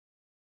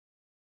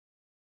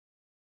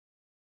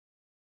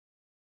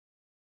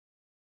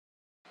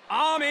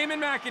I'm Eamon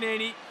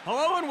McEnany.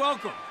 Hello and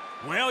welcome.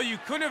 Well, you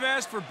couldn't have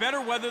asked for better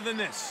weather than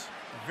this.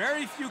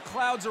 Very few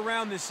clouds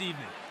around this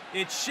evening.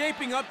 It's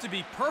shaping up to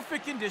be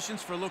perfect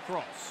conditions for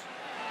lacrosse.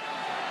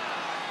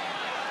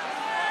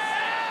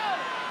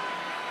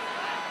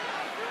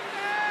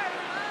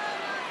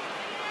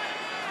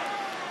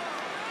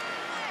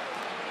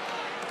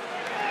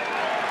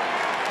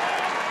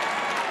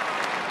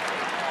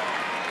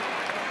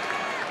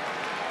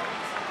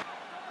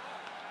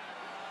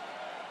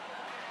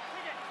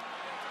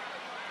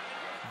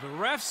 The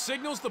ref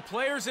signals the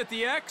players at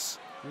the X.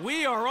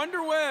 We are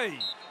underway.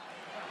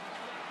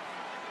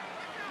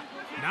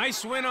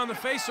 Nice win on the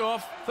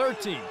faceoff.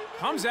 13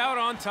 comes out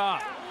on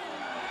top.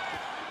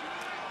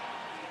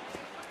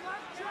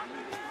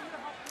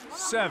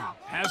 7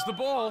 has the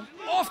ball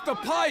off the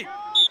pipe.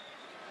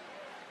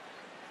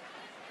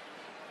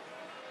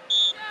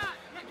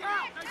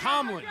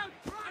 Comlin.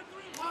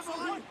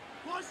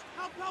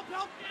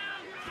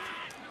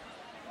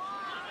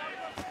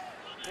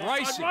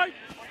 Bryson.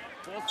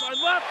 Ball side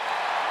left.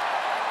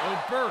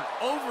 O'Bert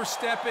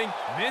overstepping,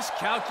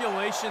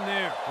 miscalculation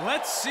there.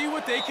 Let's see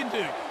what they can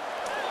do.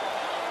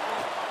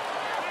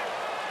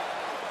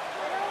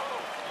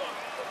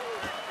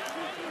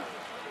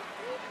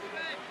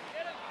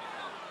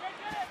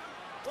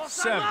 Ball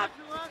side 7. left.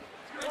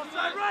 Ball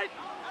side right.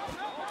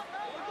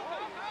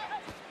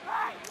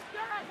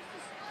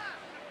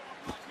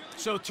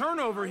 So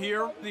turnover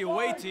here, the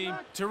away team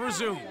to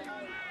resume.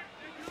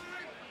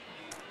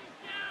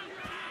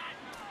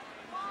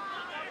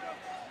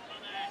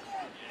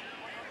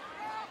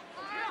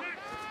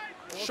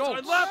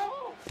 Schultz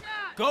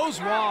goes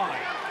wide.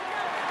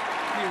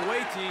 The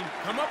away team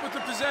come up with the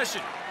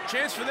possession.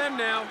 Chance for them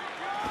now.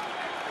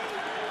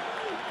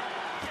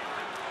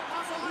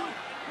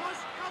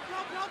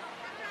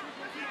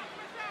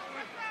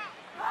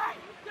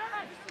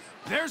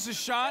 There's a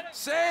shot,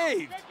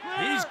 saved.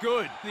 He's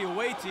good. The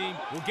away team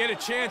will get a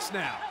chance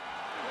now.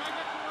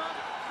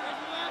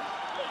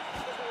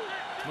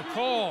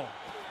 McCall.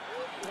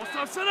 Ball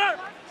side center.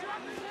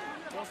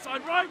 Ball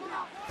side right.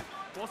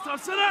 Ball side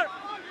center.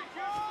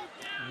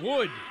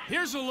 Wood,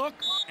 here's a look,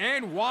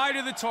 and wide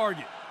of the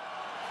target.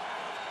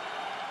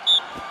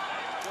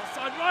 Ball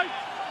side right.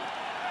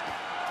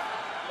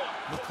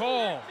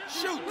 McCall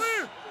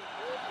shoots.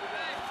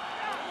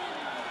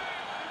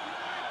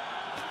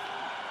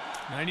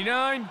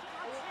 99.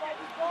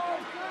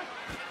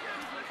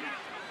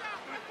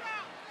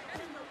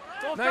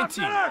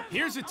 19.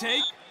 Here's a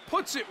take,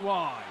 puts it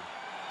wide.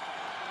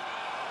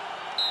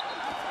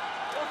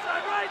 Ball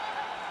side right.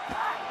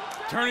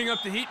 Turning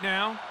up the heat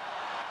now.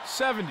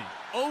 70.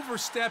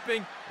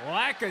 Overstepping,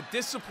 lack of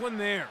discipline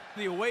there.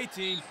 The away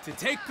team to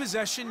take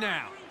possession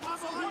now.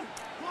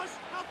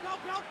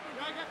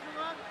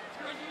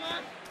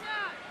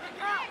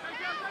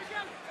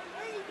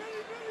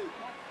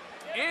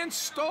 And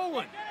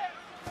stolen.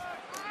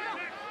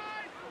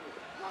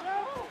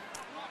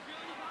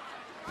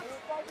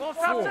 Ball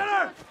top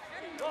center.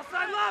 Ball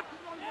side left.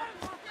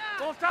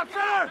 Ball top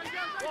center.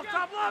 Ball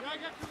top left.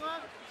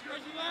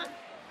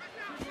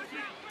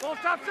 Ball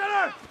top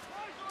center.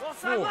 Ball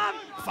side 4. left.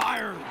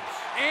 Fires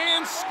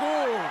and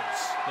scores.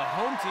 The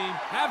home team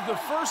have the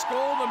first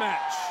goal of the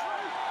match.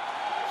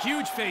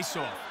 Huge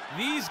face-off.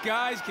 These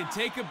guys can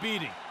take a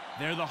beating.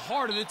 They're the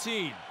heart of the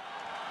team.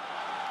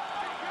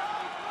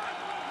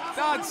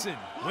 Dodson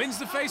wins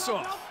the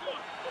face-off.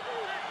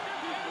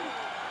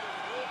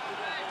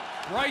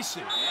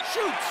 Bryson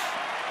shoots.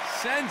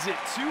 Sends it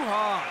too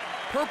high.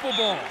 Purple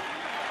ball.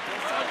 Ball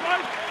side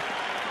right.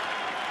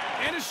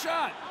 And a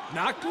shot.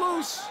 Knocked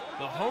loose.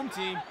 The home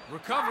team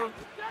recover.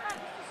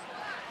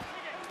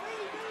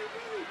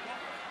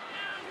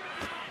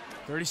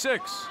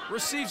 36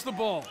 receives the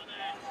ball.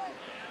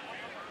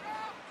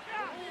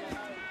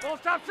 Ball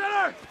top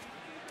center.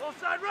 Ball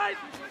side right.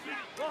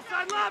 Ball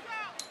side left.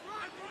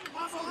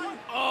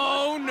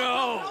 Oh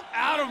no!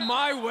 Out of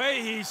my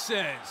way, he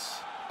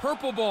says.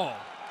 Purple ball.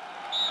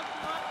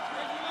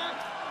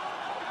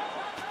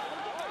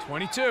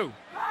 22.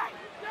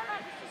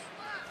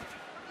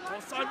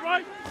 Ball side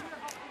right.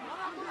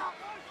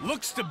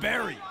 Looks to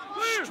bury.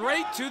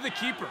 Straight to the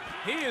keeper.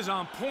 He is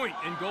on point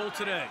in goal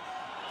today.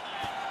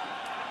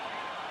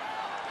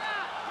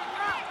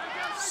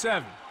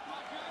 7.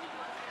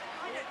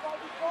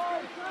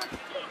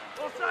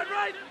 Ball side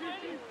right.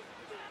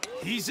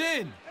 He's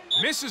in.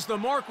 Misses the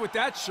mark with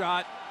that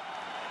shot.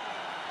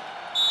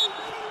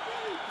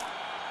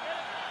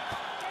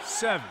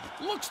 7.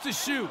 Looks to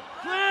shoot.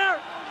 Clear.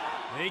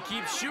 They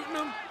keep shooting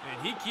him,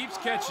 and he keeps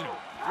catching him.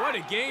 What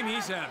a game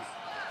he's having.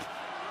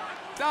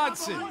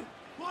 Dodson.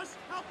 Ball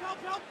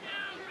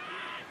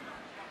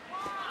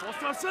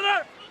top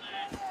center.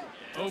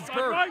 Ball side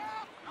O'Bert right.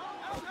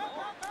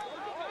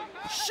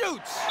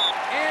 shoots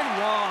and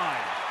wide.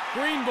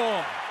 Green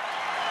ball.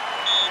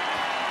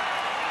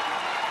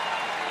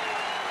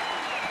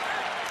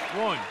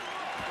 1.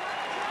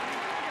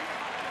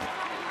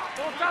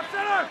 Ball top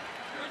center.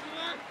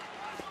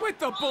 With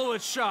the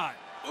bullet shot.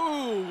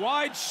 Ooh,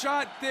 wide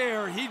shot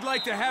there. He'd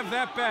like to have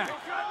that back.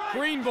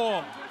 Green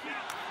ball.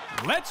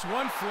 Lets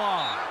one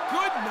fly.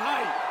 Good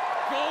night.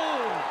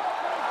 Goal.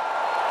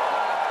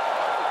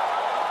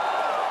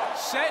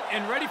 Set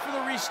and ready for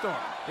the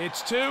restart.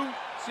 It's 2-0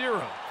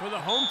 for the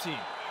home team.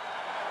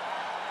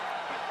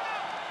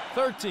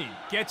 13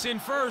 gets in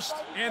first,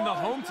 and the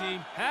home team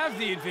have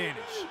the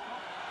advantage.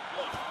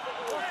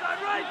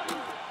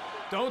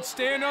 Don't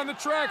stand on the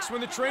tracks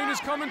when the train is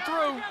coming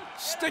through.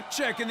 Stick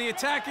check in the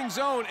attacking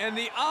zone, and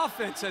the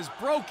offense has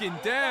broken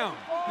down.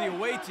 The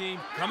away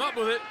team come up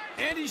with it,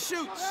 and he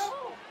shoots.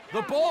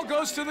 The ball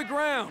goes to the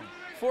ground.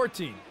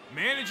 14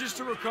 manages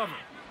to recover,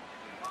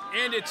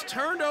 and it's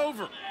turned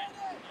over.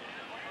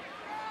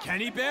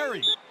 Kenny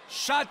Berry.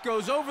 Shot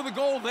goes over the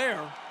goal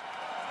there.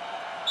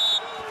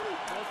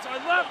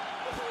 Outside left.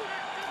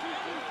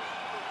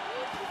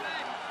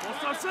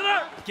 Outside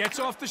center. Gets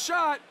off the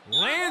shot,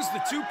 lands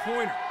the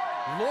two-pointer.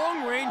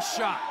 Long-range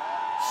shot.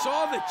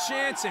 Saw the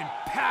chance and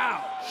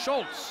pow!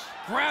 Schultz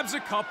grabs a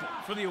couple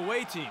for the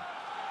away team.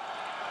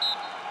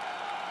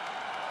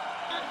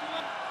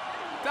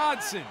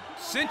 Dodson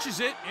cinches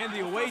it, and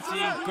the away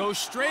team goes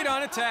straight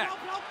on attack.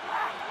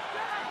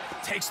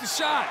 Takes the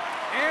shot,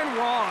 and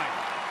wide.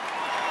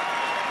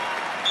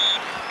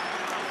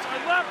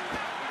 Outside left.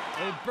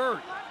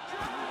 O'Bert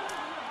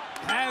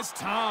has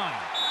time.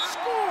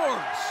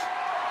 Scores!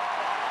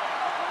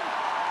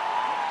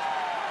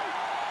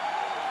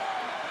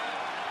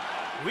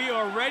 We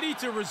are ready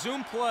to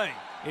resume play.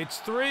 It's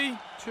 3-2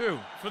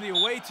 for the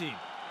away team.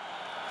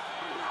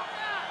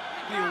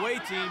 The away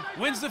team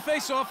wins the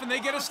faceoff, and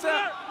they get a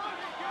step.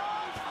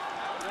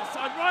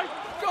 Outside right.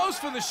 Goes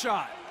for the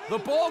shot. The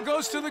ball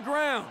goes to the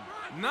ground.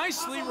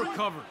 Nicely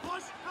recovered.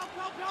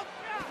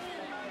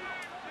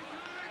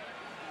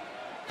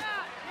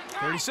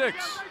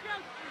 36.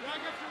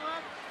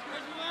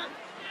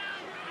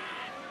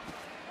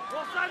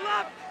 Ball side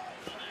left.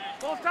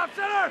 Ball top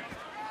center.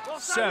 Ball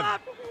side 7.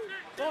 left.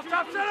 Ball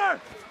top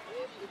center.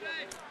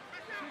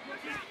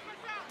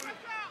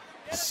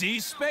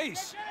 Sees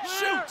space.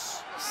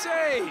 Shoots.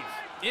 Save.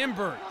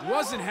 Imbert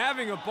wasn't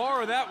having a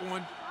bar of that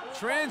one.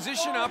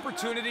 Transition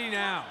opportunity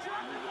now.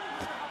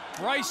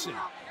 Bryson.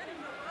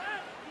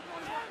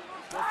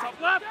 Ball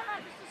top left.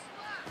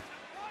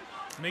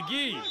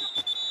 McGee.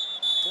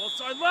 Ball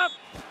side left.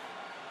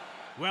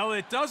 Well,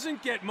 it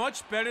doesn't get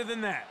much better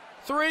than that.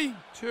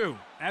 3-2.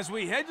 As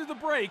we head to the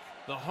break,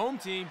 the home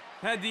team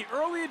had the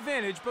early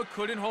advantage but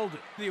couldn't hold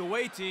it. The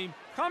away team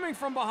coming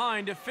from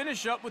behind to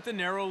finish up with the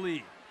narrow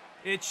lead.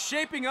 It's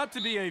shaping up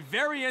to be a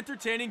very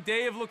entertaining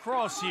day of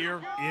lacrosse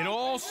here. It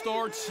all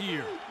starts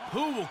here.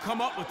 Who will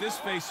come up with this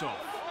faceoff?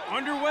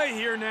 Underway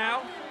here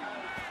now.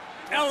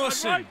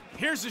 Ellison.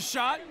 Here's a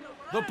shot.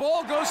 The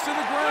ball goes to the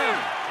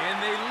ground,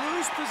 and they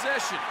lose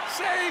possession.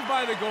 Saved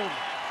by the goalie.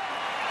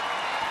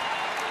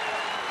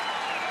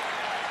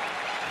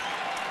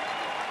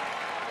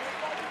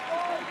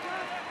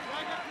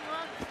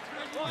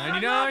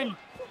 '99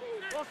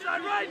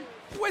 Offside right.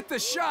 with the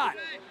shot.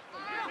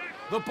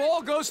 The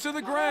ball goes to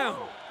the ground.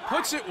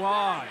 Puts it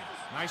wide.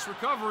 Nice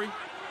recovery.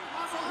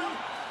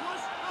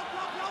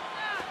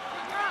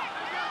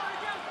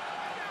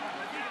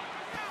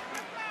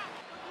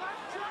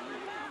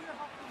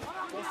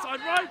 Offside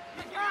right.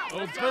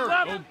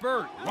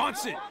 O'Bert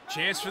wants it.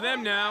 Chance for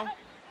them now.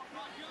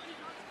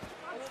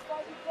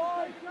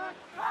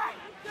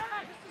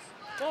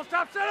 Ball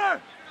top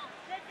center.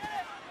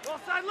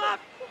 Offside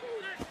left.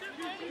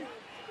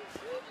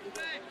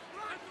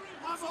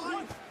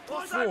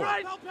 Offside 4.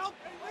 right.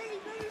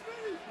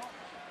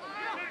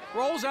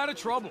 Rolls out of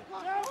trouble.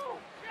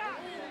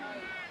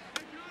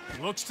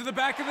 Looks to the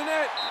back of the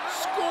net.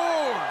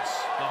 Scores!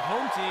 The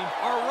home team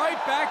are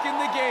right back in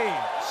the game.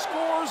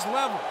 Scores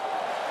level.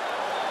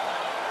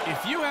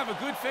 If you have a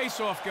good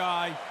face-off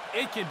guy,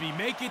 it can be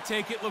make it,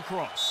 take it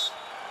lacrosse.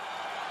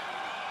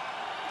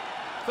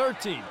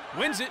 13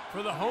 wins it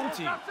for the home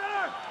team.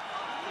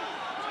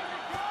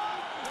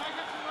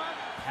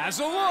 Has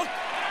a look.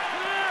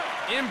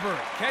 Imbert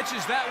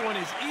catches that one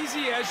as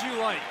easy as you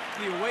like.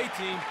 The away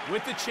team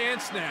with the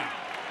chance now.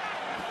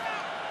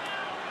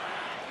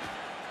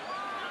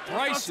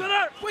 Bryson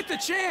with the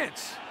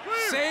chance.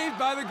 Saved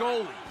by the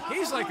goalie.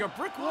 He's like a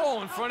brick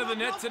wall in front of the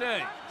net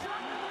today.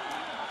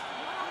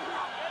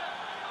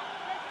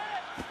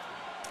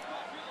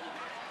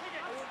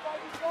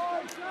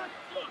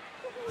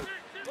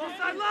 Ball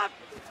side left.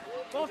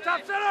 Ball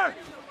top center.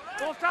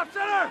 Ball top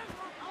center.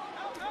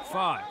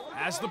 5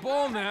 has the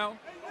ball now.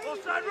 Ball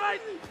side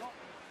right.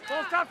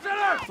 Ball top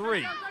center.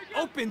 3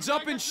 opens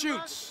up and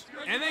shoots.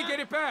 And they get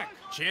it back.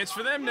 Chance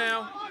for them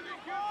now.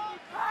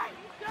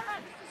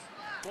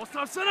 Ball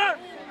top center.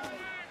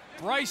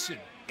 Bryson,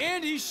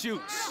 and he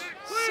shoots.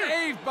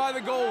 Saved by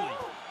the goalie.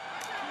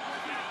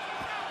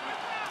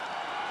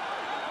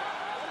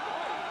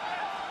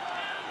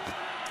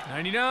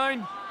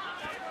 '99.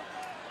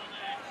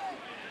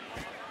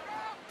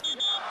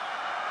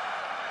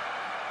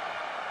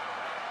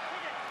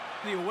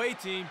 The away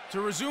team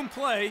to resume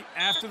play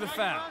after the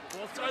foul.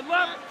 Ball side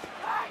left.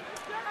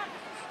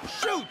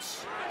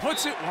 Shoots.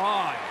 Puts it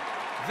wide.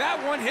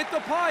 That one hit the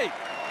pipe.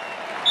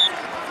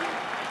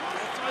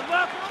 Ball side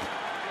left.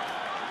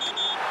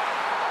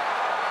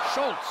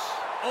 Schultz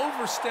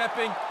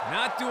overstepping,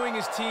 not doing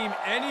his team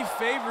any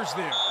favors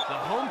there. The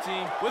home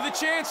team with a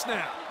chance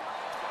now.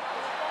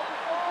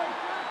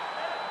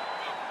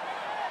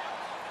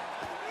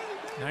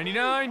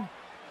 '99.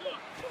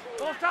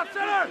 Ball top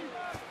center.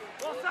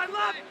 Ball side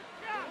left.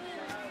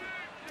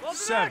 Ball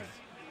 7.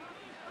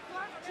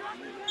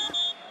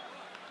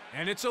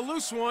 And it's a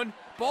loose one.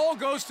 Ball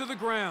goes to the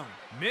ground.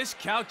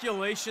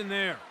 Miscalculation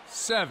there.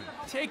 7.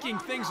 Taking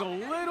things a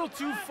little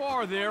too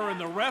far there, and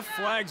the ref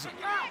flags him.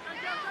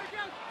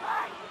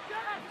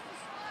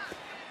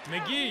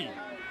 McGee.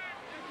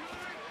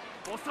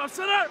 Ball top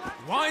center.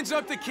 Winds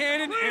up the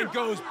cannon and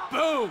goes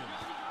boom.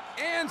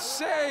 And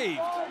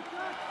saved.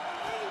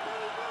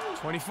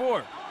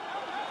 24.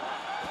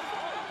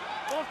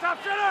 Ball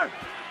top center.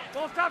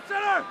 Ball top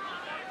center.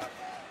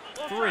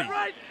 Ball 3. side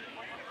right.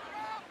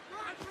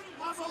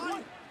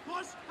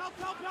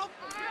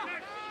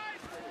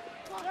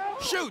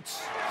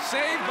 Shoots.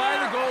 Saved by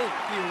the goal.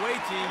 The away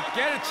team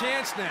get a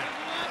chance now.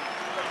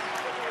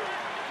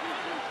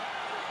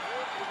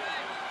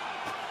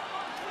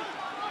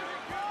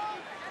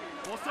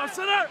 Ball side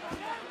center.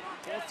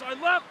 Ball side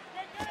left.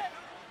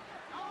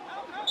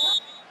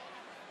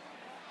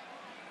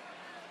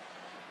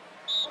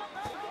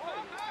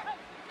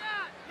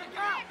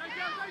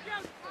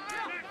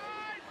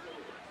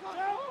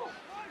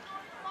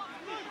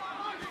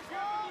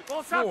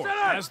 Ball top 4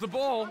 center. has the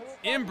ball.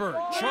 Imber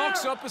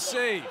chalks up a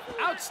save.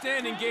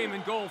 Outstanding game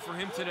and goal for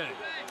him today.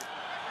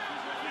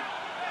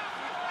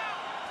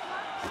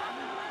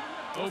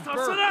 Ball top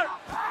O'Byrne center.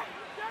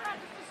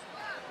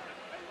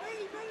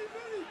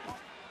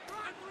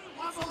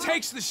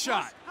 takes the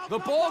shot. The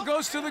ball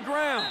goes to the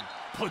ground.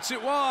 Puts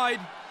it wide.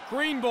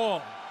 Green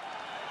ball.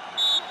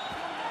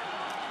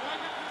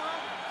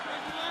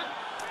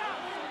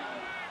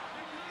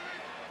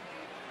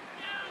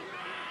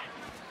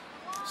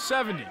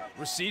 '70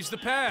 receives the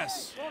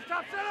pass. Ball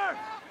top center.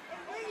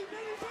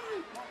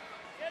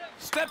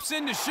 Steps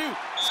in to shoot.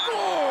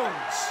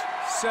 Scores!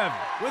 7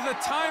 with a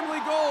timely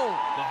goal.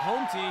 The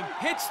home team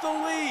hits the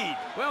lead.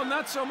 Well,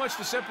 not so much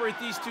to separate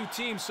these two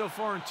teams so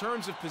far in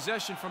terms of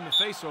possession from the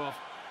faceoff.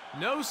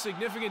 No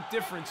significant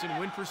difference in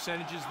win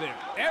percentages there.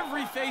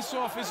 Every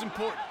faceoff is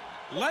important.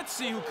 Let's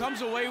see who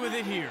comes away with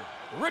it here.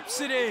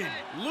 Rips it in.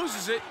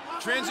 Loses it.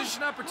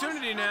 Transition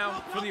opportunity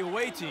now for the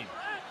away team.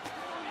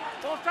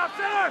 Ball top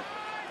center.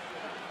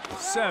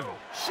 7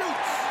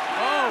 shoots.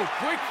 Oh,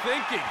 quick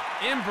thinking.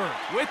 Imber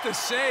with the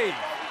save.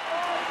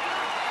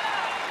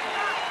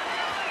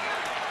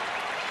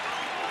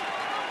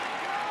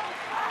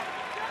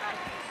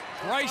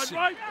 Bryson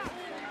Right.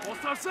 Ball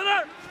top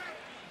center.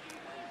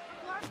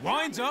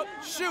 winds up,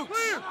 shoots,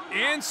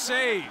 and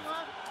save.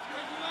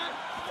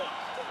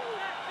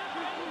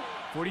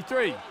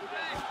 43.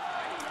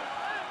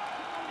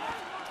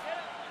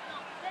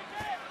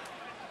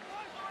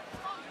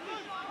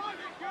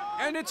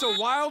 And it's a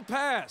wild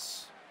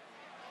pass.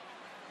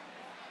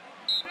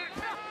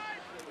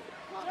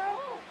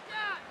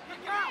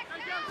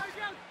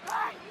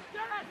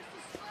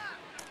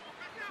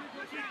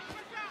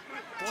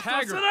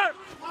 Taggart.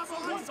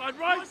 Ball side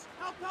right.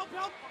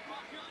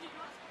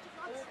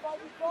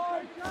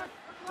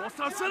 Ball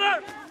top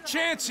center.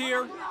 Chance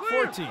here.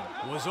 14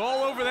 was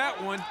all over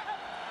that one.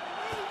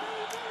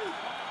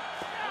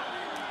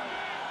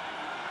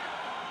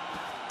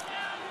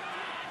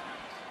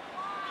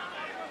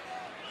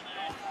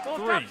 Ball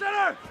 3. top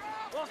center.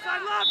 Ball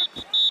side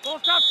left. Ball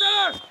top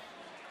center.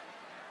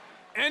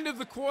 End of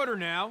the quarter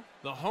now.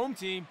 The home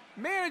team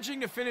managing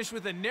to finish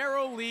with a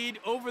narrow lead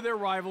over their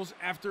rivals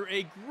after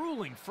a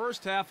grueling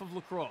first half of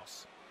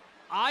lacrosse.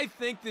 I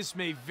think this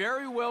may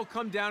very well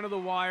come down to the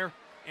wire,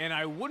 and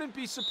I wouldn't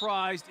be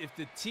surprised if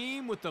the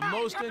team with the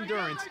most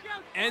endurance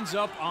ends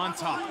up on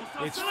top.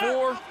 It's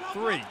 4-3.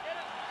 Ball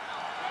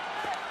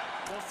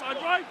side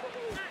right.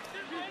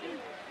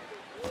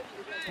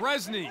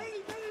 Bresny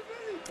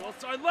Ball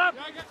side left.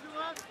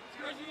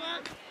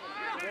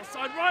 Ball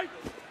side right.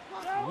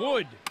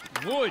 Wood,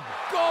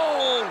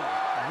 goal!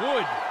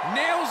 Wood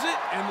nails it,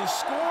 and the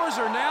scores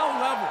are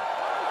now level.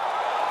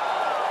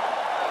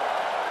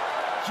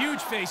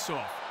 Huge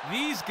face-off.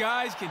 These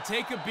guys can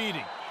take a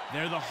beating.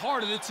 They're the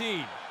heart of the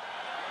team.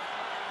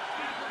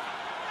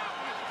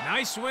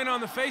 Nice win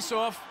on the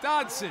face-off.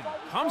 Dodson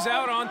comes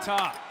out on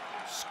top.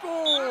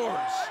 Scores!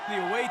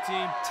 The away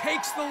team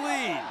takes the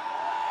lead.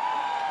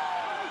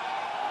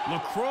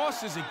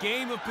 Lacrosse is a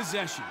game of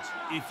possessions.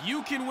 If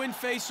you can win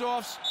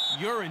face-offs,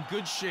 you're in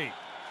good shape.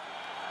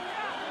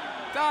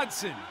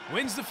 Dodson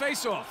wins the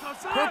face-off.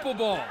 Purple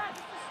ball.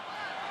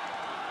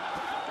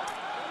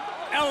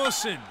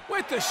 Ellison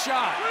with the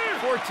shot.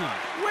 14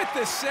 with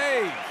the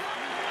save.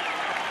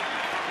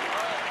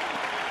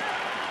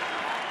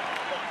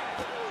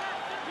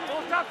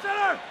 Ball top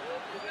center.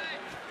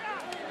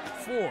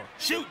 4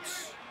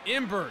 shoots.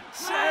 Imber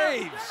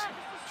saves.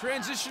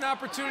 Transition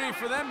opportunity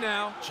for them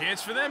now.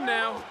 Chance for them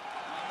now.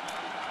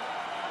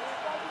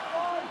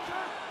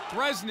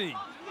 Bresny.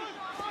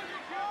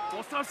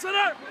 Ball top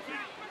center.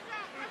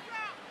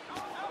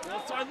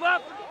 Ball side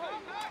left.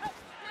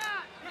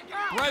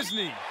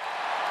 Bresny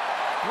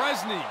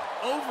Bresny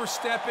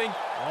overstepping,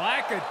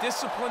 lack of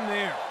discipline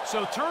there.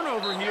 So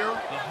turnover here,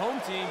 the home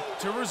team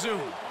to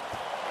resume.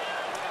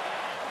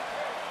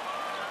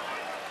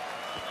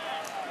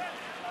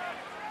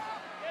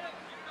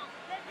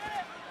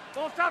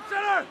 Ball top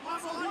center.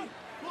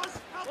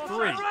 3.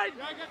 Right.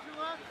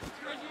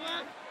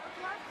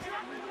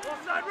 Ball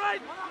side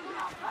right.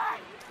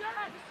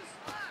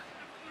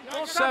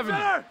 Ball 7.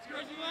 center.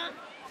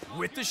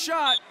 With the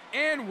shot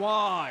and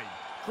wide.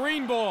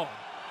 Green ball.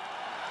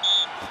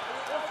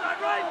 Ball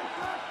side right.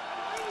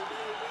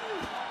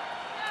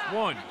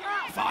 1.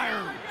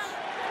 Fires.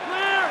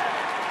 Clear.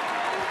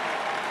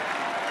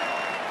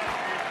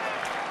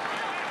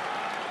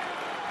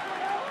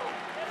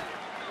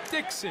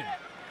 Dixon.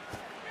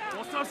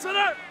 Ball top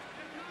center.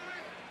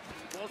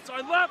 Ball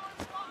side left.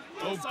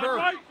 Ball side O'Byrne.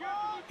 right.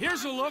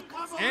 Here's a look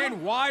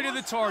and wide of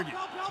the target.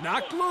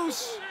 Knocked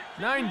loose.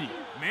 90.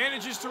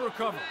 Manages to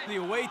recover. The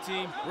away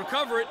team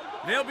recover it.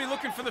 They'll be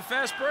looking for the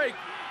fast break.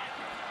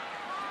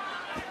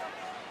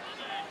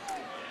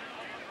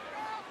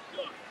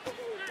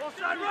 Ball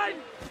side right.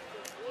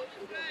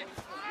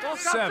 Ball top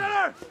 7.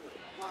 center.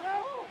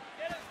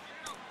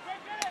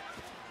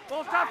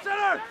 Ball top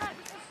center.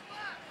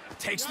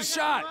 Takes the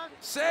shot.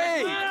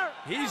 Save.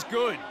 He's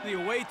good. The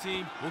away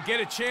team will get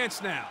a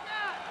chance now.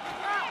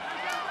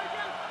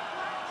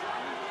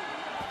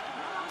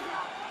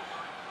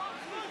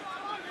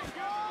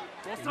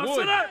 Ball top Wood.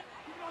 center.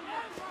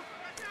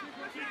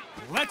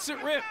 Lets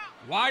it rip.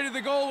 Wide of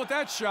the goal with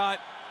that shot.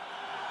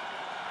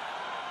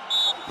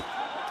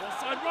 Ball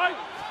side right.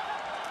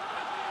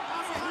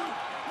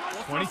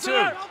 Ball top 22.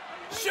 center.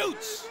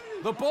 Shoots.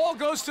 The ball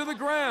goes to the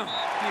ground.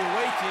 The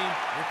away team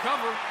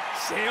recover.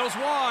 Sails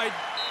wide.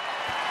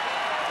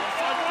 Ball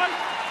side right.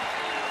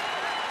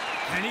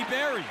 Penny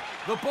Berry.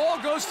 The ball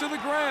goes to the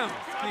ground.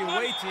 The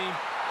away team.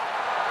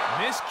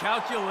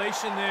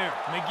 Miscalculation there.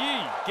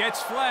 McGee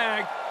gets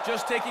flagged,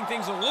 just taking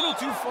things a little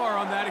too far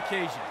on that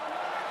occasion.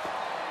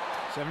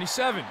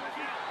 77.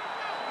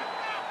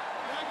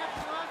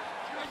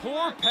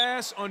 Poor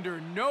pass under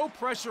no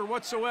pressure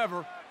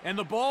whatsoever, and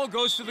the ball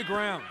goes to the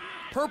ground.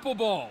 Purple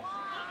ball.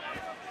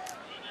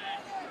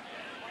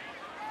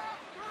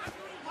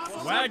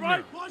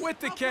 Wagner with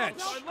the catch.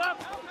 Side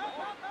left.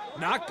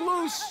 Knocked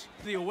loose.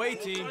 The away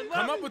team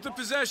come up with the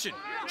possession.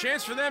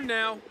 Chance for them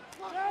now.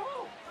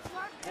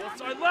 Ball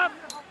side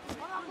left.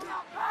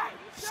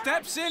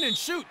 Steps in and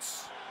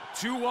shoots.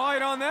 Too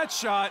wide on that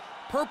shot.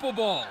 Purple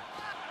ball.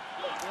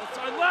 Ball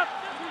side left.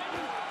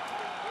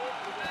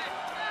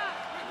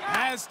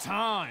 Has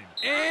time.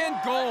 And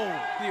goal.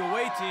 The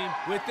away team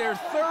with their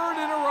 3rd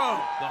in a row.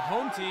 The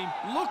home team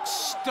looks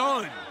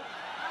stunned.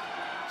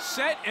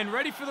 Set and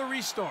ready for the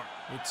restart.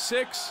 It's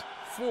 6-4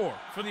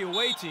 for the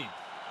away team.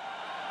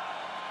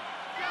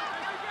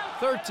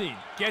 13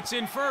 gets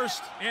in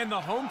first, and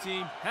the home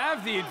team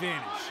have the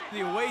advantage.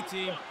 The away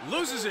team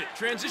loses it.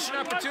 Transition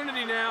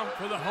opportunity now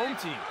for the home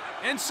team,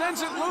 and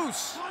sends it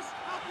loose.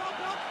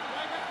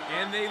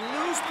 And they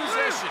lose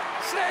possession.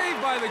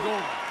 Saved by the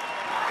goal.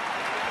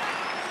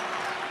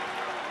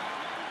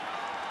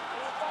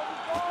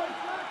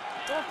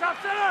 Ball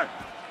top center.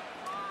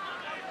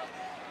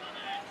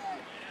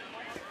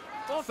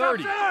 Ball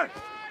 30. top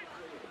center.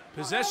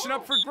 Possession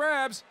up for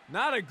grabs.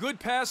 Not a good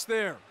pass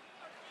there.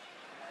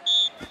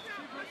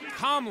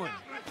 Comlin.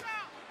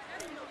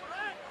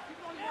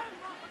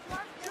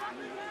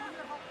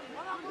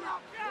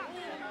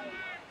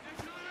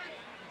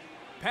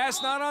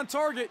 Pass not on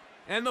target,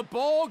 and the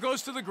ball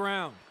goes to the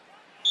ground.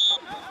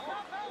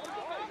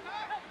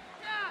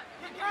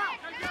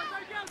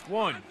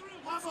 1.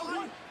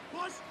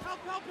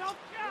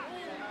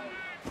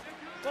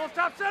 Ball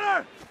top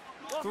center.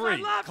 Ball 3.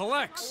 side left.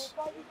 Collects.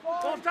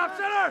 Ball top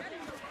center.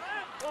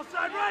 Ball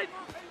side right.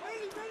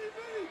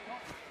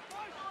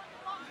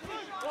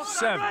 Ball side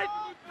 7. right.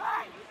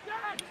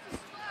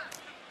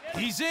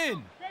 He's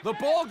in. The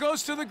ball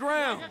goes to the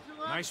ground.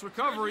 Nice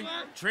recovery.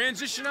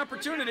 Transition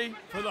opportunity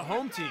for the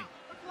home team.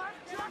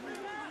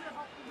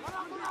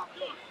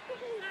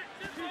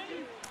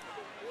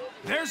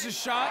 There's a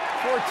shot.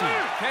 14.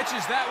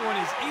 Catches that one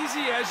as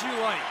easy as you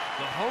like.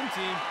 The home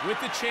team with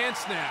the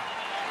chance now.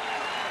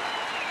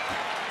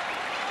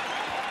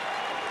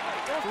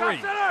 Ball 3.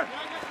 top center.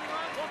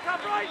 Ball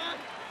top right.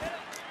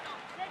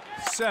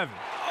 7.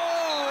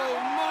 Oh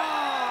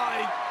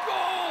my!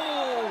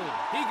 Goal!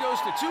 He goes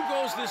to 2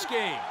 goals this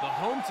game. The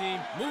home team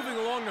moving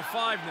along to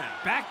 5 now.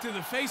 Back to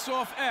the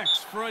face-off X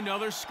for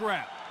another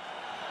scrap.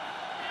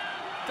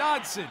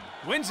 Dodson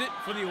wins it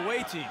for the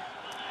away team.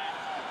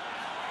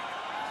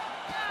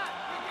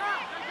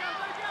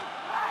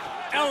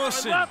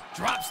 Ellison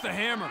drops the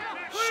hammer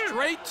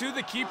straight to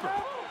the keeper.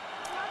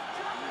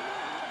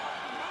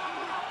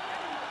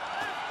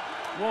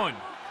 1.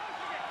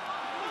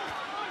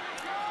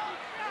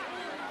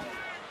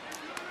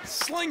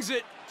 Slings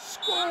it,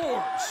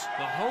 scores.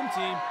 The home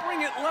team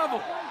bring it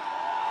level.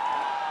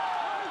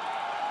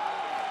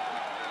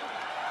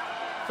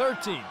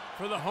 13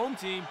 for the home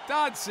team.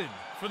 Dodson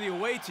for the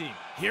away team.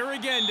 Here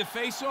again to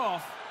face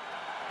off.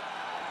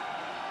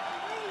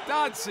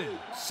 Dodson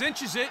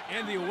cinches it,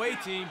 and the away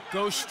team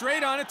goes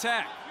straight on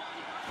attack.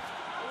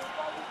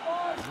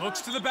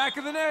 Looks to the back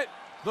of the net.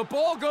 The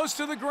ball goes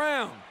to the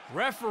ground.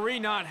 Referee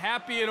not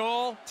happy at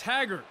all.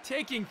 Taggart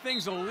taking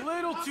things a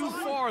little too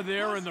far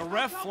there, and the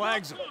ref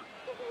flags him.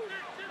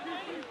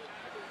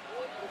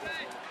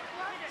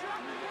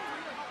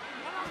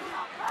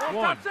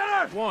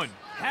 One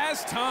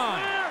has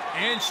time,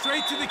 and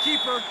straight to the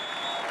keeper.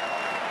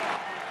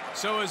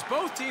 So as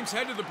both teams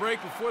head to the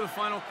break before the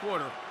final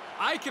quarter,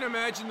 I can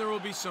imagine there will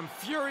be some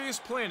furious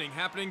planning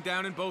happening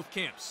down in both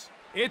camps.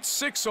 It's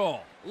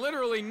 6-all.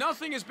 Literally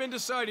nothing has been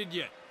decided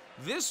yet.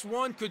 This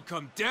one could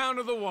come down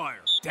to the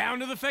wire. Down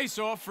to the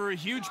face-off for a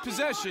huge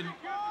possession.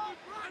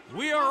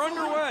 We are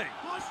underway.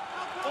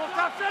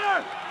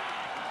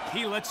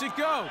 He lets it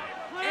go,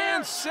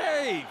 and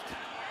saved.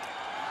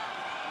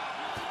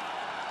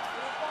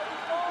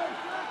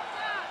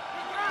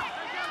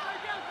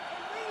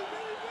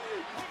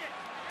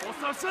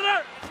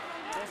 Center!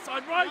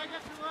 Side right!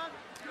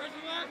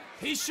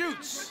 He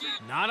shoots.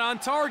 Not on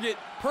target.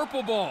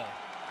 Purple ball.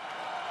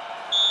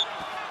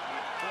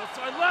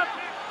 Side left!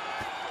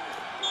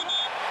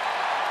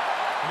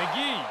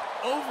 McGee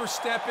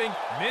overstepping.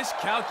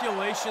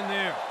 Miscalculation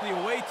there. The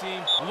away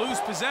team lose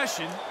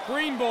possession.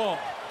 Green ball.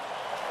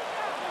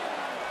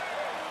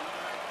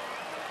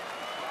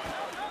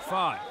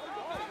 5.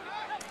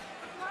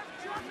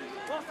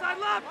 Side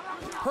left!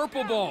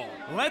 Purple ball.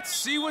 Let's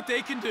see what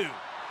they can do.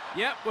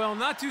 Yep, well,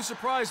 not too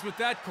surprised with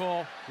that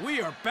call. We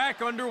are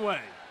back underway.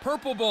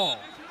 Purple ball.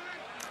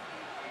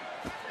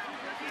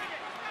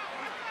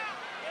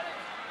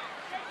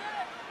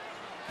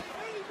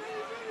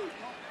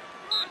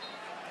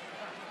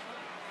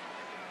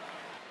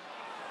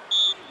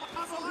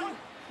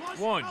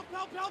 One.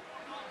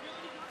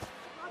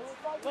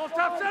 Ball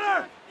top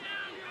center!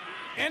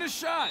 And a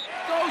shot.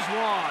 Goes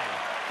wide.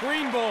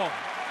 Green ball.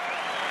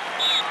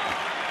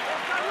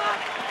 Side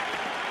left!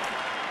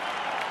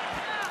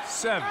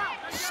 7.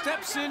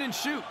 Steps in and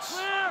shoots.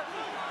 Clear!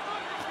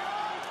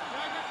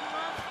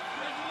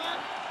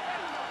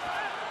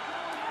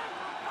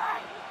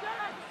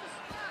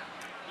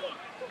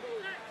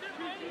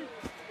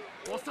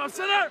 Ball top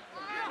center!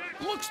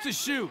 Looks to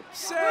shoot.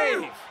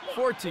 Save.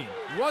 14.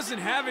 Wasn't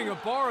having a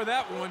bar of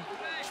that one.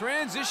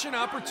 Transition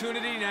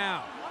opportunity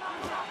now.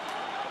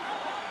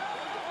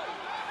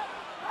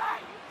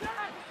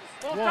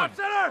 Ball top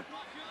center!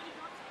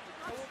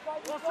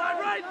 Ball side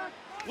right!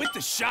 With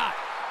the shot.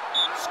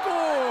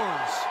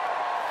 Scores!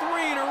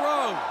 3 in a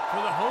row.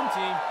 For the home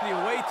team,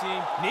 the away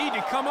team need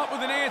to come up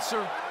with an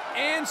answer,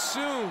 and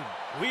soon.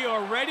 We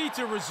are ready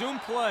to resume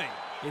play.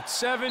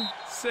 It's 7-6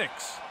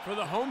 for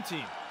the home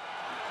team.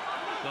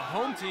 The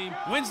home team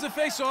wins the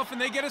faceoff, and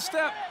they get a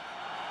step.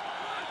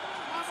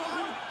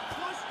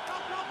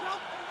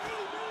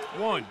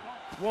 1,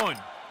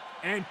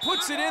 and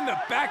puts it in the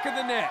back of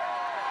the net.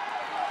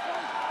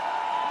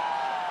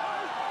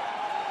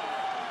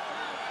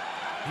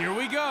 Here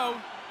we go.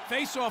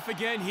 Face-off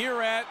again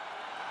here at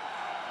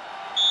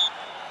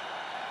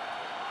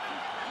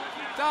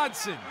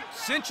Dodson.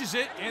 Cinches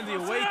it, and the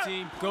away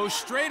team goes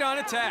straight on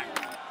attack.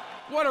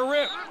 What a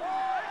rip.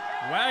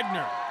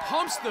 Wagner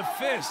pumps the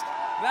fist.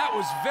 That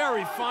was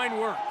very fine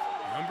work.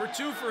 Number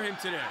 2 for him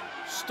today.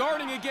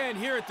 Starting again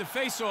here at the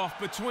face-off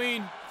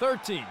between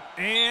 13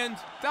 and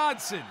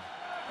Dodson.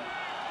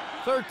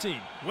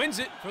 13 wins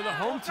it for the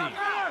home team.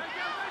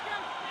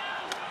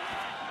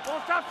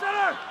 Ball top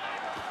center!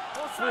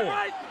 Ball side 4.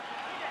 right!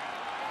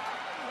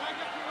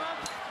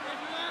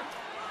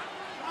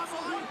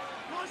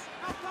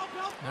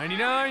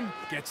 99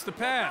 gets the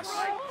pass.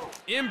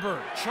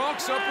 Imber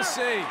chalks up a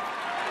save.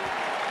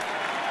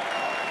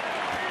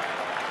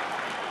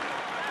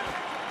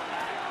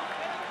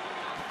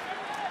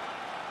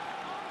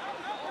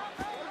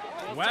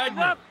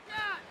 Wagner.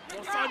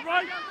 Ball side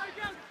right!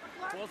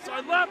 Ball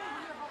side left!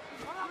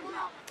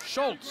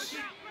 Schultz.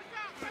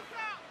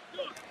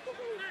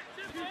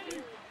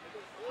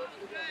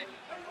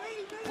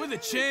 With a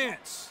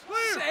chance.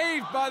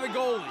 Saved by the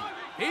goalie.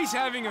 He's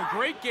having a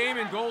great game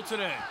in goal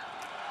today.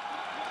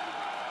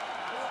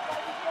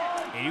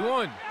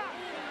 81.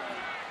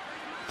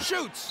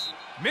 Shoots.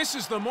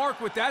 Misses the mark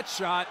with that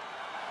shot.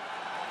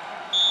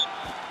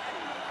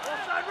 Ball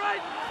side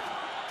right!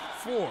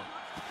 4.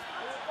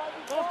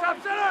 Ball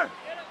top center!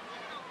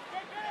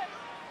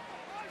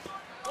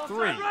 Ball 3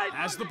 side right!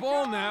 has the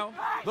ball now.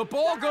 The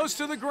ball goes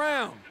to the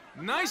ground.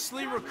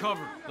 Nicely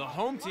recovered. The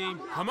home team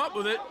come up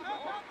with it.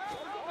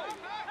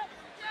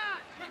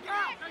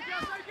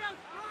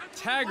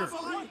 Taggart.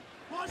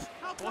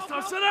 Ball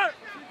top center!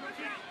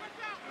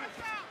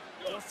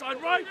 Ball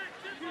side right!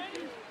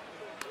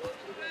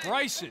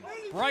 Bryson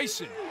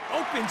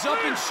opens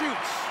up and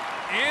shoots.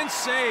 And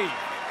save.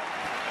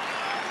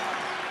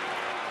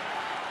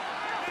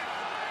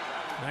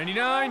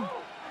 99.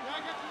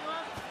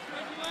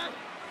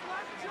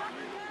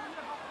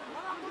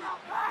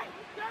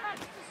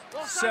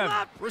 Ball side 7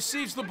 left!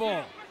 receives the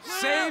ball.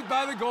 Saved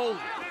by the goalie.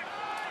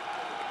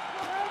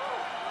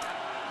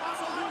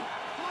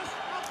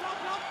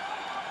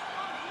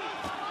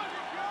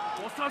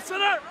 Ball top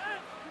center!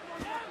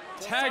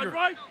 Taggart.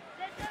 Right.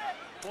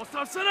 Ball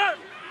stop center.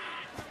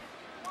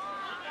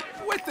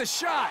 With the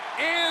shot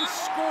and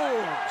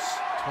scores.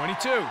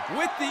 22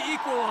 with the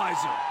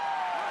equalizer.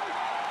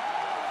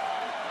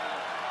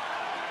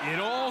 It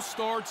all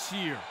starts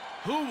here.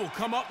 Who will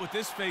come up with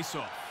this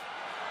faceoff?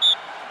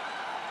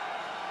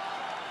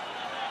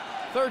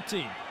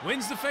 13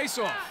 wins the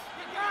faceoff.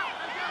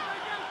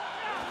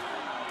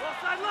 Ball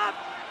side left.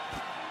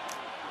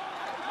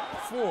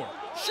 4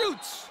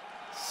 shoots.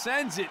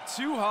 Sends it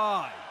too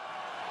high.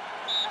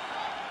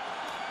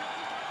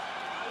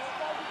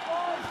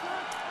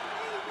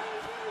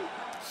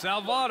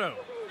 Salvato.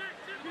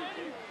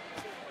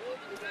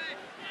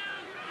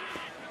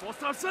 Ball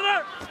stop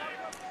center.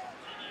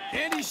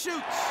 And he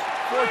shoots.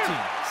 14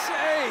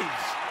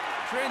 saves.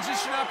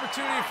 Transition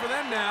opportunity for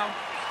them now.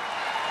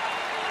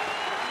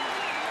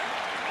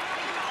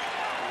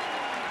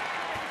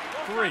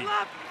 Three.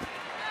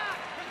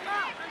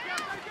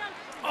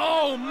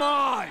 Oh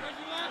my!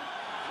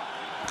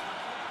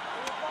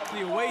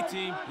 The away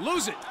team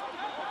lose it.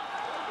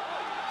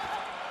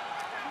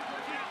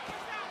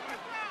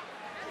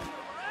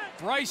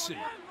 Bryson.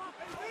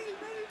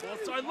 Ball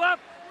side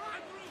left.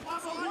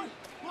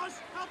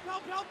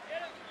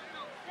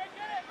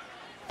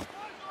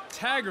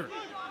 Taggart.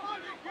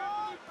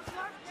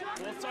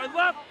 Ball side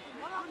left.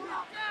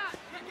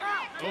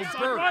 Ball side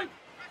O'Bert. right.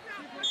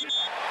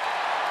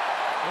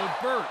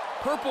 O'Bert.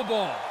 Purple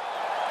ball.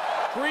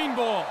 Green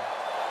ball.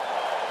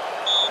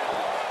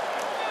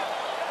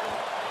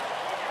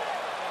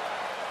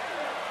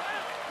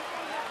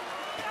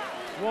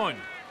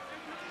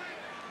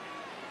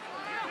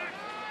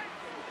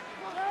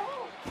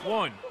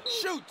 One.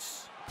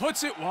 Shoots.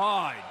 Puts it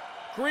wide.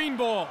 Green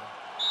ball.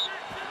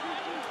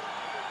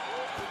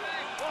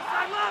 Ball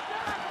side left.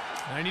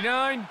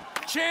 99.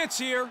 Chance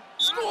here.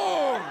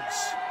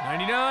 Scores.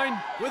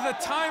 99 with a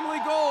timely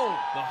goal.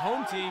 The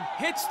home team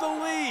hits the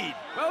lead.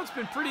 Well, it's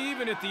been pretty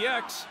even at the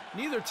X.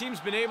 Neither team's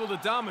been able to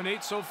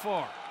dominate so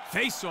far.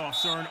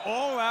 Face-offs are an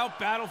all-out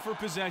battle for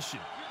possession.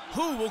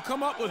 Who will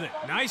come up with it?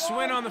 Nice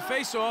win on the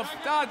face-off.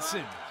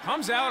 Dodson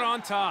comes out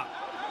on top.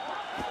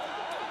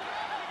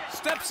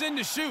 Steps in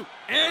to shoot,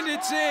 and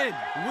it's in.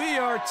 We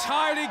are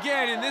tied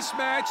again in this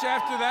match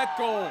after that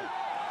goal.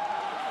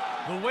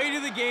 The weight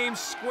of the game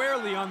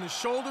squarely on the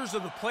shoulders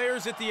of the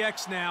players at the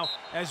X now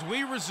as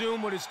we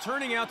resume what is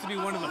turning out to be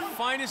one of the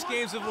finest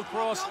games of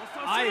lacrosse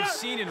I have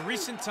seen in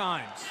recent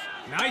times.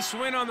 Nice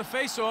win on the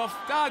face-off.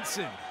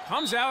 Dodson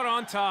comes out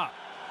on top.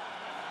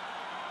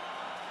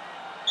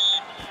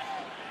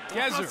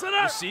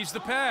 Gezer receives the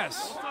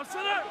pass. Ball stop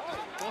center.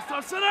 Ball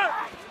stop center.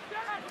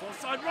 Ball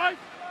side right.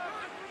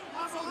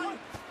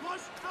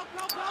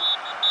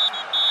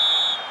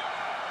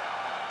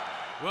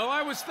 Well,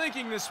 I was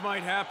thinking this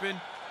might happen.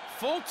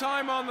 Full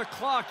time on the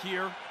clock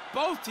here.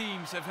 Both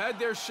teams have had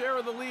their share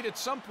of the lead at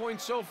some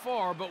point so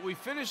far, but we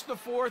finished the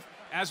fourth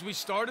as we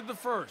started the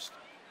first.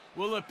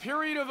 Will a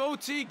period of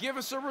OT give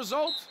us a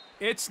result?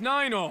 It's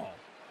 9-all.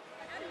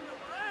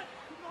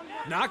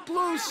 Knocked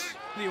loose.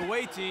 The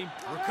away team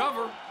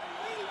recover.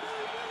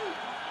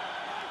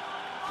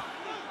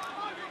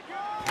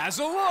 Has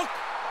a look.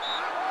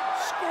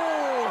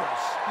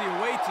 Scores. The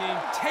away team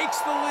takes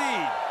the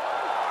lead.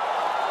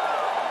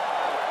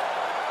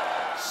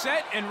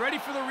 Set and ready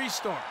for the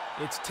restart.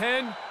 It's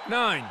 10-9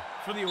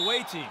 for the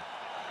away team.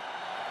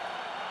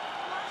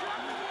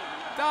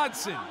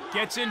 Dodson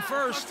gets in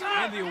first,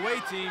 and the away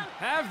team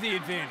have the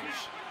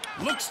advantage.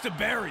 Looks to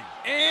bury,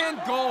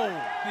 and goal.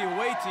 The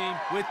away team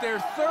with their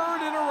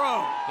third in a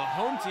row. The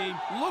home team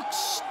looks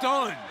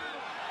stunned.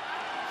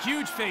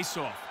 Huge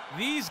face-off.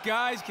 These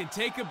guys can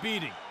take a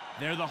beating.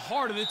 They're the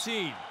heart of the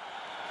team.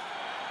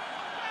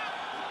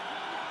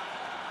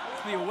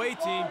 The away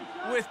team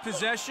with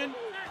possession.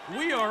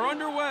 We are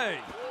underway.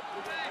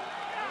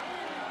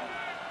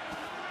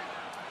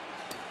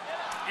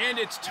 And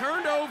it's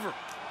turned over.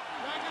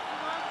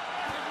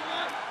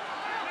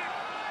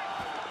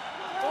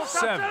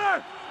 7.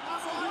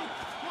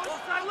 Ball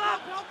side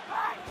left.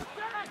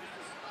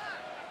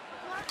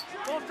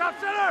 Ball stop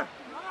center.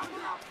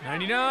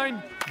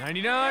 99.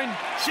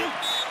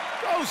 Shoots.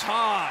 Goes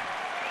high.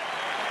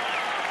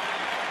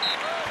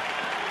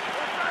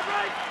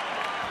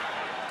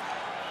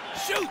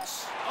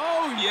 Shoots.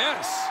 Oh,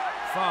 yes.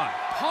 5.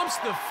 Pumps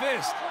the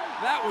fist.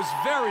 That was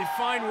very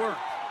fine work.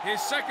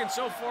 His second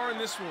so far in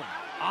this one.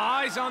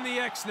 Eyes on the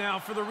X now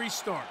for the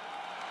restart.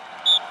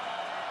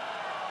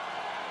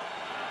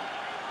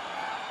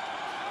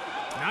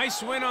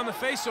 Nice win on the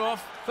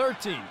face-off.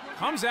 13.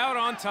 Comes out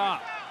on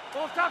top.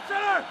 Ball stop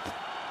center.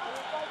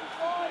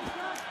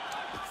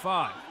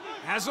 5.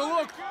 Has a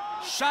look.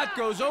 Shot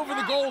goes over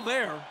the goal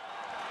there.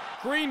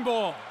 Green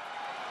ball.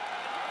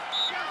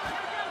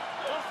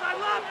 Ball side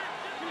left.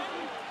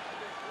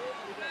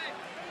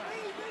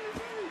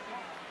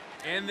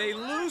 And they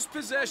lose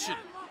possession.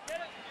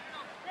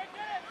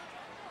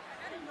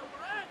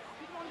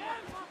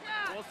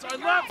 Ball side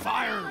left.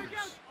 Fires.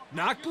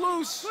 Knocked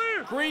loose.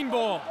 Green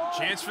ball.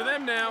 Chance for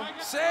them now.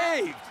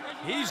 Saved.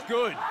 He's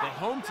good. The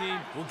home team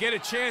will get a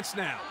chance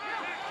now.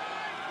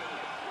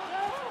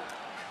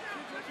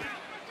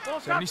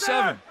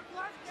 77.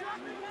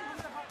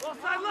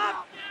 Offside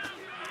left.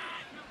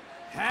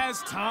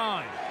 Has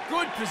time.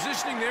 Good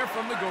positioning there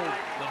from the goal.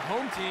 The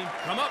home team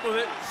come up with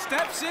it,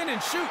 steps in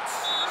and shoots.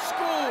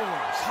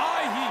 Scores.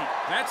 High heat.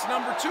 That's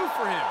number 2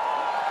 for him.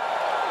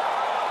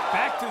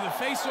 Back to the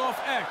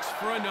face-off X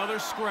for another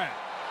scrap.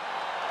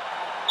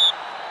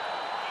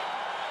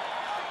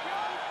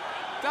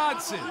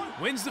 Dodson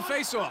wins the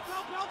face-off.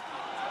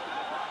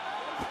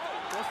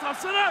 Offside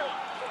center.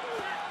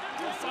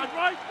 Offside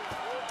right.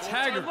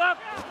 Taggart. Offside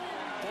left.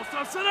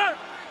 Offside center.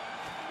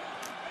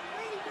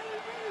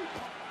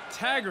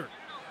 Taggart.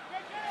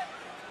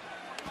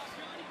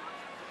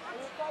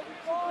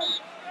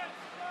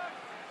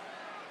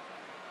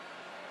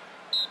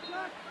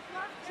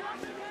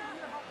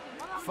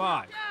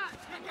 Five.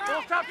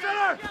 Ball top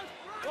center.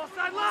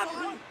 Offside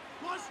left.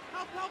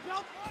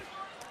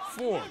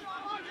 4.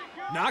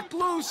 Knocked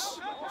loose.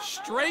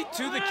 Straight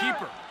to the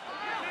keeper.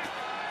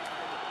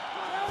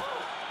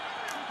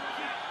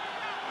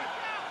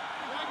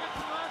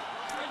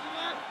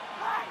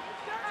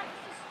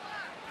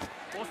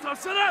 Ball top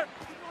center.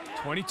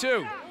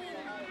 22.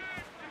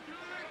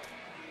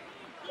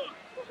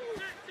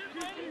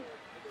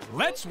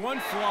 Lets one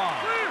fly.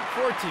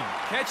 14.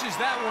 Catches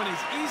that one as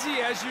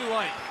easy as you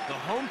like. The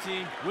home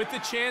team with the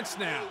chance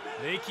now.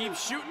 They keep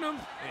shooting him,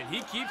 and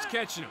he keeps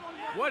catching them.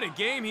 What a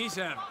game he's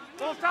having.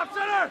 Ball top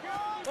center.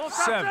 Ball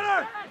top 7.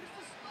 center.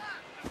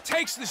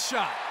 Takes the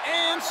shot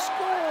and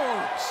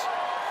scores.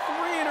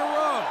 3 in a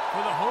row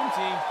for the home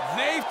team.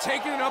 They've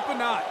taken it up a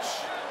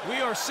notch.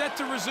 We are set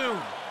to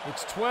resume.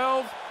 It's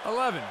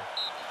 12-11.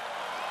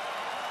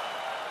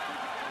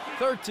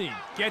 13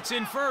 gets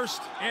in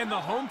first, and the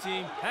home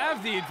team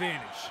have the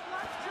advantage.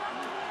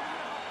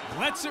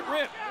 Lets it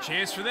rip.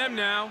 Chance for them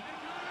now.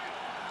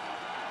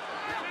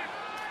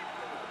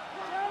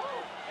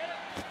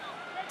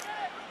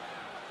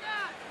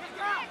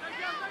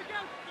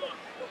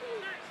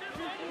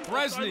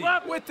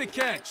 Bresny with the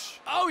catch.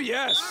 Oh,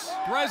 yes.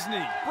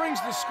 Bresny brings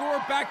the score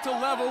back to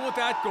level with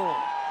that goal.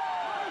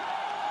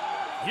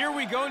 Here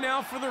we go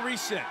now for the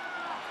reset.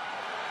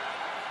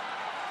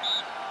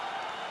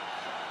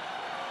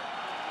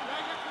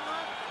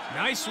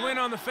 Nice win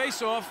on the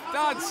faceoff.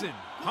 Dodson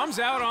comes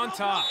out on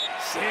top.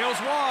 Sails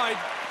wide.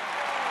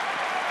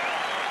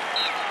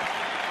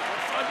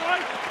 Offside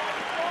right.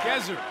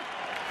 Gezer.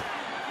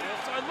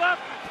 Offside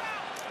left.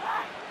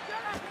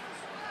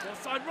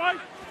 Offside right.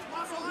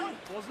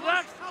 Ball's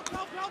next.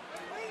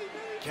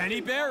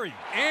 Kenny Berry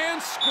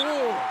and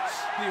scores.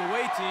 The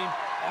away team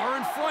are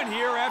in front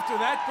here after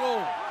that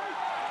goal.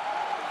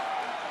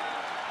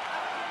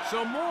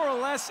 So more or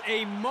less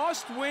a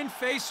must-win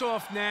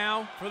face-off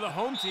now for the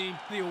home team.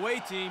 The away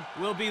team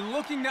will be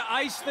looking to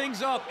ice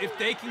things up if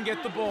they can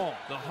get the ball.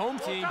 The home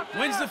team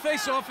wins the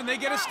face-off and they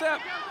get a step.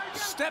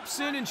 Steps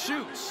in and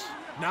shoots.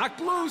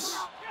 Knocked loose.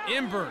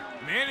 Imbert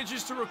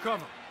manages to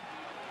recover.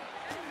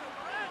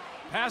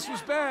 Pass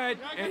was bad,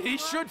 and he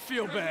should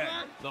feel bad.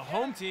 The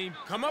home team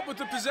come up with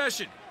the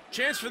possession.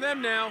 Chance for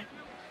them now.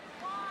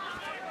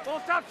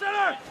 Ball top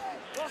center.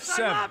 Offside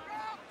 7. left.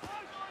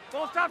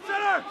 Ball top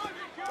center.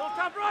 Ball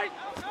top right.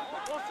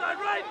 Offside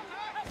right.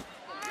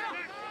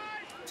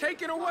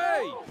 Taken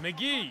away.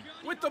 McGee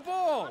with the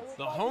ball.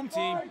 The home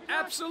team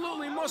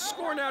absolutely must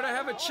score now to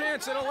have a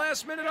chance at a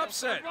last-minute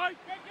upset. Right.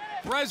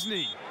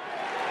 Bresny.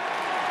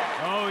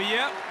 Oh,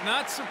 yep,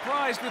 not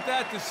surprised with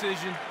that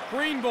decision.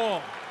 Green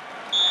ball.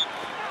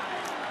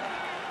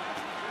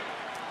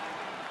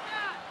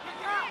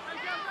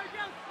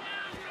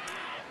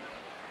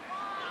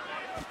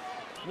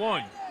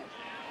 One.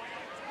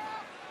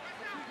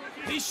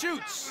 He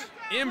shoots.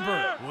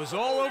 Imbert was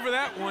all over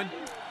that one.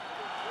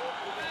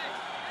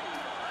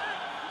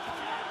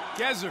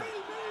 Gezer.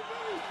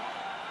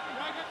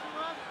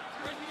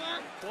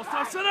 Ball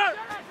top center.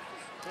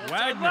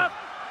 Wagner.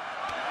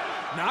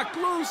 Knocked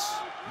loose.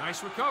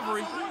 Nice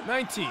recovery.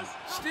 19.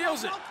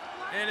 Steals it.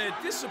 And a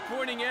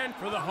disappointing end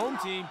for the home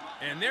team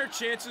and their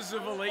chances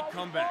of a late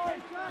comeback.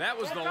 That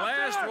was the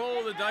last roll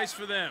of the dice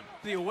for them.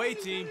 The away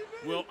team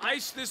will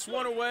ice this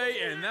one away,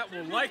 and that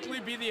will likely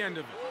be the end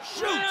of it.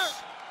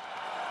 Shoots!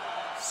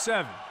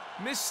 7.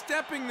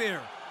 Misstepping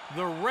there.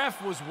 The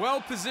ref was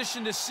well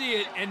positioned to see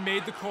it and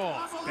made the call.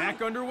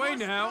 Back underway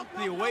now,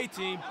 the away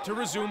team to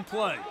resume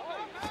play.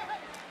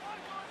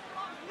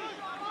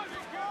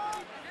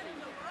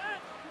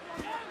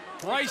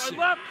 Bryson.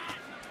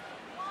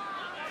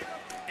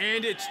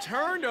 And it's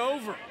turned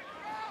over.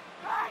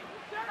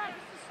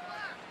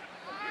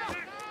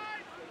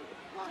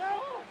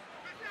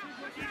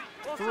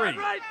 Three.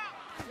 Right.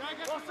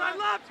 Offside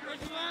left.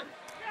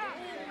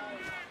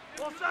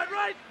 Offside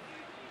right.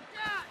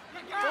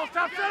 Ball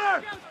top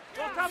center.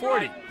 Ball top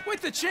 40 right.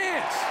 with the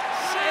chance.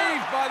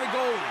 Saved by the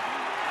goalie.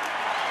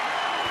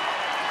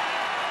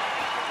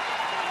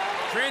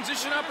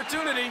 Transition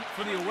opportunity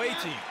for the away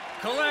team.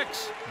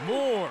 Collects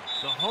more.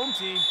 The home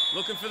team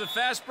looking for the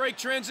fast break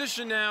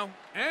transition now.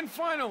 And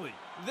finally,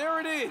 there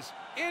it is,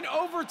 in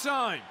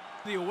overtime.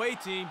 The away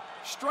team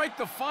strike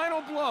the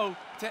final blow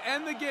to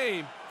end the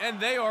game, and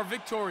they are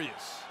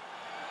victorious.